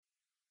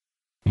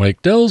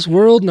Mike Dell's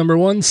World, number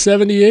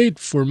 178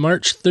 for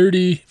March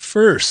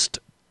 31st,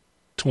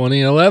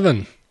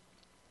 2011.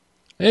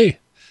 Hey,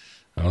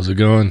 how's it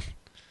going?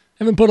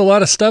 Haven't put a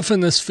lot of stuff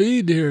in this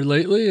feed here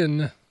lately,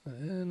 and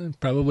I'm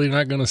probably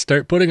not going to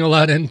start putting a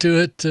lot into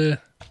it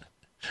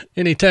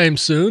anytime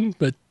soon,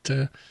 but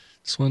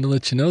just wanted to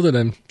let you know that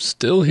I'm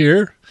still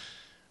here,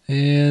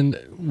 and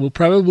we'll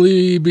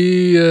probably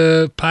be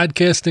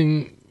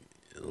podcasting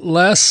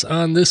less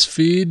on this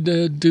feed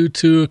due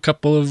to a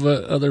couple of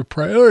other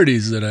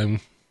priorities that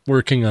I'm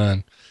working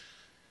on.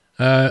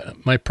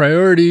 My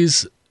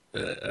priorities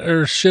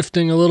are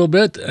shifting a little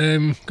bit.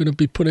 I'm going to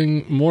be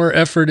putting more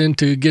effort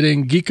into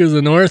getting Geek of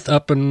the North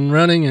up and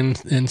running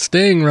and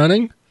staying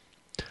running.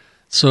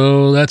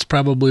 So that's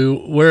probably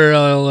where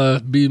I'll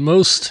be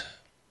most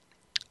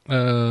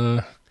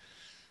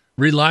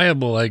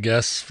reliable, I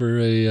guess,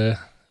 well,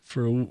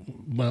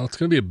 it's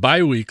going to be a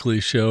bi-weekly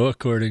show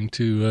according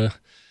to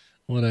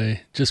what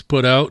I just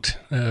put out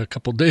a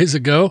couple days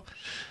ago.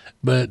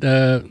 But,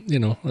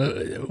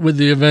 with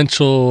the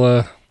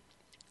eventual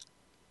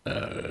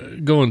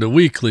going to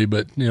weekly,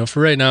 but,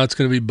 for right now it's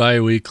going to be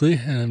bi-weekly,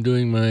 and I'm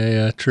doing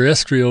my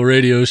terrestrial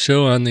radio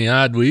show on the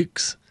odd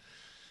weeks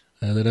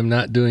that I'm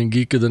not doing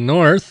Geek of the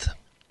North.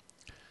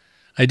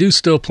 I do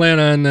still plan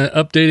on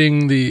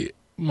updating the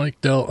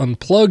Mike Dell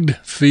Unplugged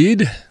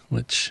feed,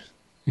 which,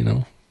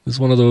 is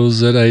one of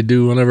those that I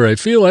do whenever I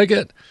feel like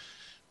it.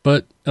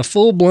 But a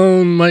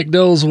full-blown Mike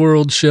Dell's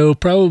World show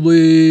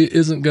probably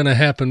isn't going to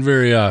happen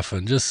very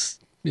often.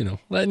 Just,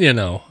 letting you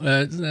know.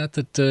 It's not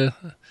that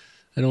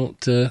I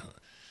don't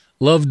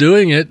love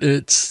doing it.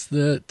 It's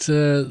that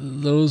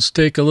those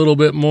take a little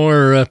bit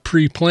more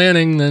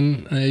pre-planning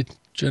than I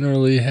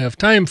generally have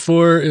time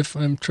for if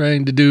I'm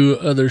trying to do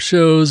other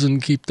shows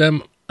and keep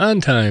them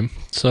on time.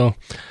 So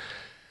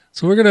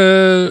we're going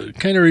to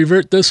kind of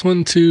revert this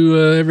one to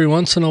every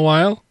once in a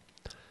while.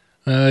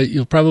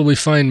 You'll probably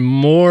find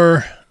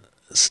more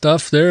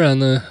stuff there on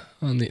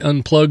the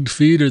unplugged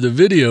feed or the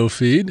video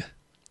feed.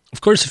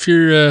 Of course, if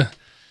you're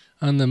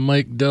on the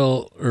Mike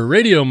Dell or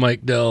Radio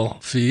Mike Dell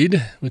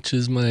feed, which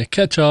is my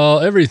catch-all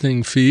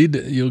everything feed,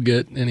 you'll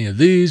get any of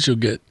these. You'll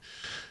get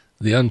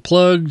the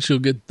unplugged, you'll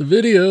get the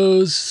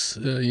videos,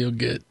 you'll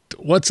get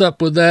What's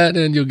Up With That,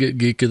 and you'll get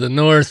Geek of the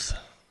North.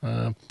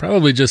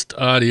 Probably just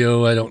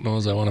audio. I don't know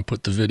as I want to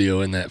put the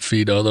video in that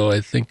feed, although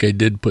I think I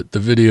did put the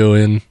video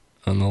in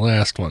on the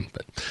last one.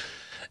 But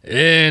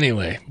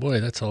anyway,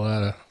 boy, that's a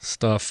lot of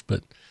stuff.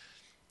 But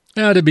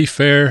to be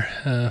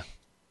fair,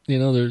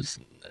 there's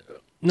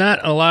not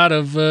a lot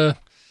of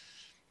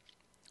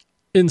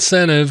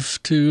incentive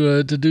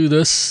to do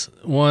this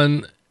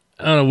one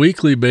on a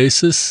weekly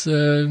basis.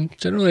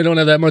 Generally, I don't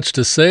have that much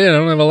to say. I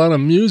don't have a lot of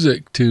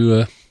music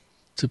to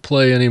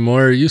play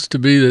anymore. It used to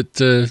be that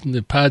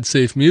the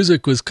PodSafe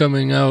music was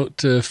coming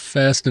out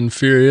fast and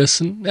furious,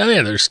 and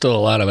there's still a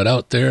lot of it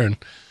out there. And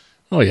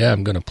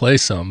I'm going to play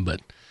some.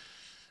 But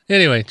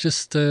anyway,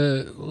 just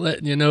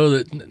letting you know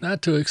that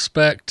not to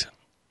expect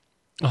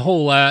a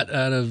whole lot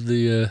out of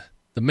the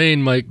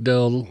main Mike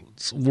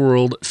Dell's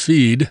World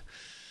feed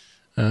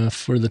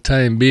for the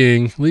time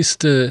being, at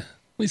least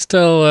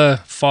till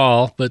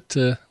fall. But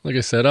like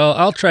I said,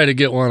 I'll try to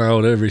get one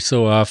out every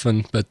so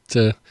often. But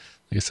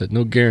like I said,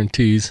 no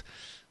guarantees.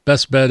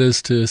 Best bet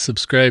is to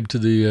subscribe to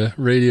the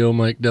Radio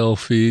Mike Dell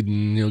feed,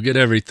 and you'll get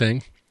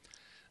everything.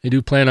 I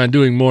do plan on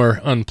doing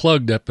more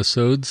unplugged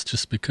episodes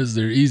just because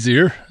they're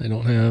easier. I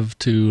don't have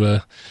to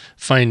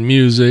find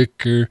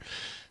music or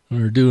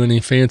do any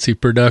fancy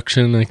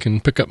production. I can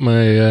pick up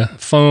my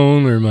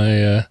phone or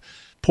my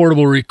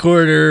portable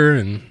recorder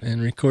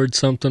and record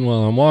something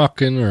while I'm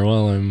walking or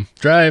while I'm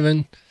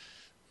driving,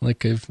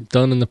 like I've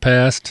done in the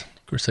past.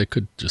 Of course, I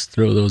could just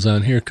throw those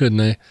on here, couldn't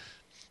I?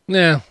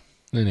 Yeah,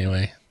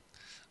 anyway,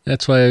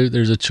 that's why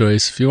there's a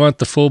choice. If you want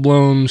the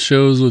full-blown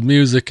shows with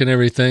music and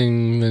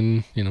everything,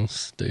 then,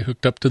 stay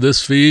hooked up to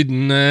this feed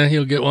and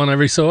you'll get one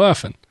every so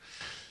often.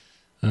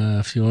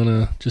 If you want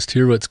to just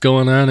hear what's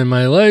going on in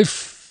my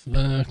life,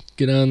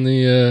 get on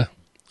the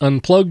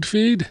unplugged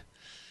feed.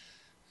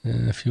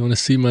 If you want to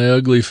see my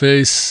ugly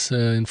face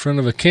in front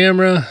of a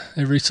camera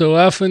every so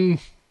often,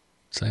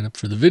 sign up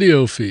for the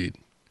video feed.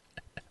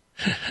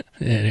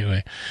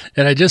 Anyway,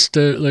 and I just,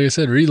 like I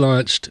said,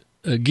 relaunched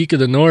Geek of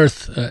the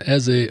North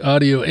as a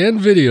audio and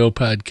video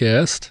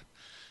podcast.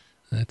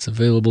 That's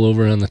available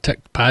over on the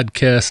Tech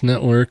Podcast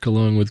Network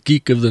along with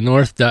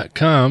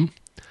geekofthenorth.com.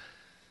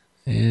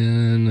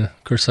 And,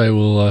 of course, I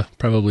will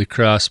probably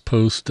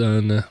cross-post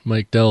on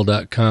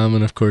MikeDell.com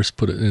and, of course,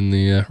 put it in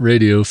the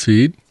radio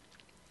feed.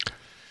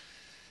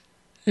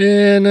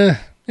 And,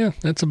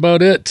 that's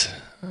about it.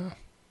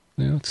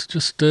 It's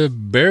just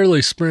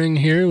barely spring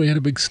here. We had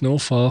a big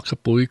snowfall a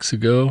couple weeks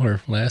ago, or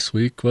last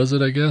week, was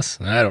it, I guess?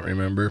 I don't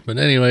remember. But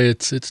anyway,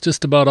 it's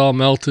just about all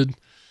melted.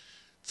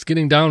 It's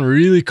getting down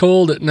really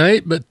cold at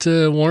night, but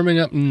warming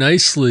up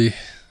nicely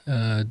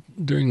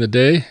during the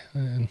day.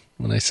 And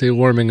when I say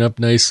warming up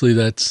nicely,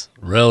 that's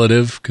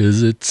relative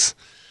because it's,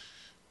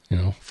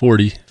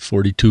 40,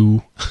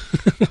 42,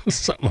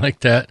 something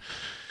like that.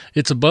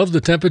 it's above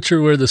the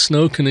temperature where the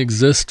snow can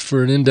exist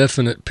for an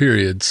indefinite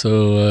period,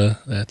 so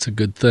that's a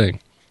good thing.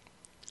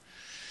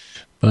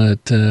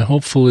 But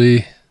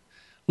hopefully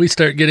we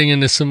start getting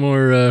into some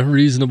more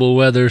reasonable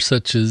weather,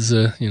 such as,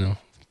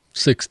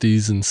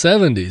 60s and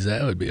 70s.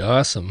 That would be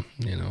awesome.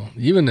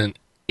 Even an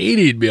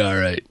 80 would be all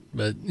right.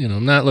 But,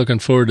 I'm not looking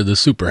forward to the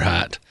super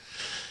hot.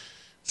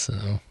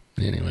 So,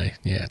 anyway,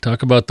 yeah,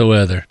 talk about the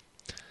weather.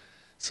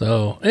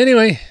 So,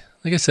 anyway,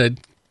 like I said,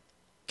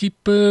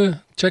 keep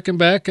checking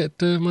back at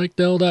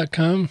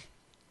MikeDell.com.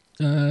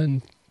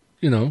 And,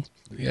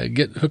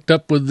 get hooked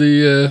up with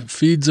the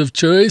feeds of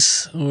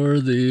choice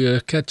or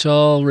the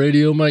catch-all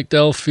radio Mike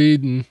Dell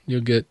feed, and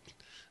you'll get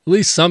at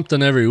least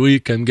something every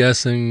week, I'm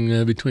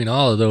guessing, between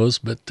all of those.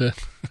 But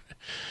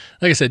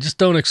like I said, just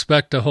don't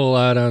expect a whole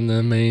lot on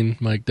the main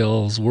Mike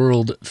Dell's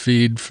World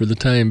feed for the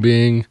time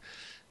being.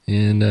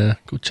 And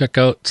go check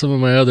out some of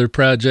my other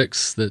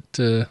projects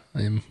that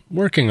I'm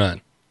working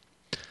on.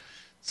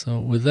 So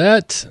with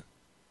that,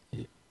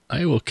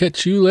 I will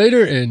catch you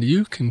later, and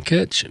you can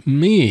catch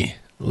me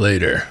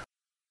later.